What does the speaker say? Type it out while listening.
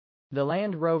The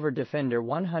Land Rover Defender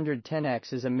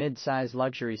 110X is a mid-size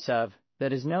luxury SUV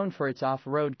that is known for its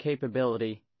off-road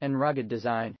capability and rugged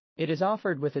design. It is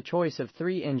offered with a choice of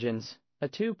 3 engines, a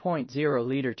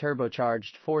 2.0-liter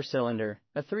turbocharged 4-cylinder,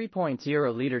 a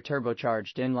 3.0-liter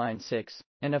turbocharged inline-6,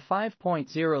 and a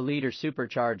 5.0-liter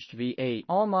supercharged V8.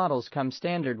 All models come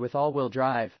standard with all-wheel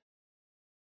drive.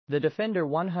 The Defender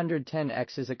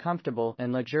 110X is a comfortable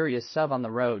and luxurious SUV on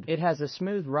the road. It has a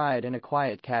smooth ride and a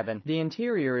quiet cabin. The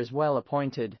interior is well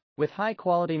appointed, with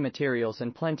high-quality materials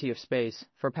and plenty of space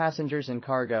for passengers and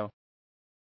cargo.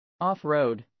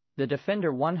 Off-road, the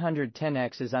Defender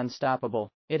 110X is unstoppable.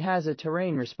 It has a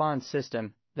terrain response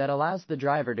system that allows the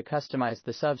driver to customize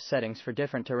the SUV's settings for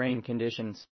different terrain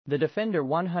conditions. The Defender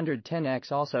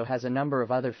 110X also has a number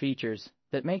of other features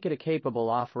that make it a capable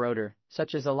off-roader,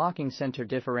 such as a locking center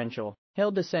differential,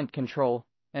 hill descent control,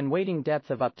 and wading depth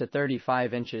of up to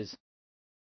 35 inches.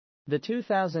 The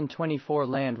 2024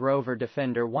 Land Rover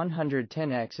Defender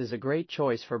 110X is a great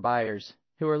choice for buyers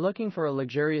who are looking for a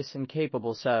luxurious and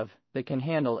capable SUV that can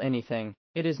handle anything.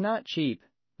 It is not cheap,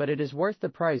 but it is worth the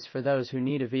price for those who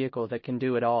need a vehicle that can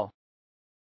do it all.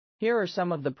 Here are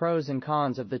some of the pros and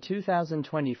cons of the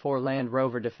 2024 Land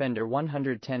Rover Defender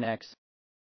 110X.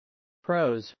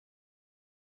 Pros: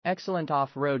 excellent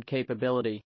off-road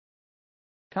capability,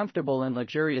 comfortable and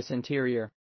luxurious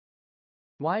interior,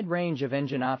 wide range of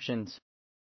engine options,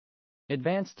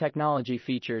 advanced technology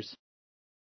features.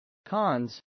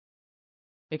 Cons: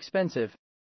 expensive,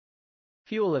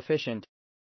 fuel efficient,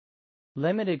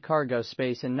 limited cargo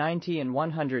space in 90 and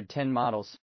 110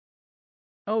 models.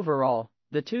 Overall,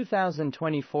 the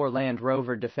 2024 Land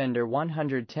Rover Defender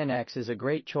 110X is a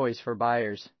great choice for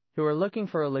buyers who are looking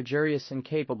for a luxurious and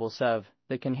capable SUV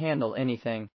that can handle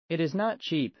anything. It is not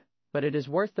cheap, but it is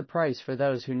worth the price for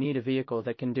those who need a vehicle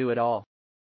that can do it all.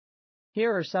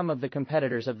 Here are some of the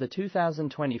competitors of the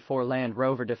 2024 Land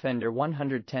Rover Defender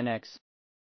 110X.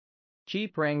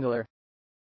 Jeep Wrangler,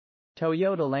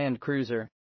 Toyota Land Cruiser,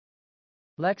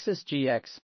 Lexus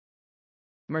GX,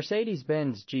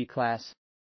 Mercedes-Benz G-Class,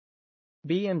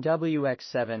 BMW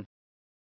X7.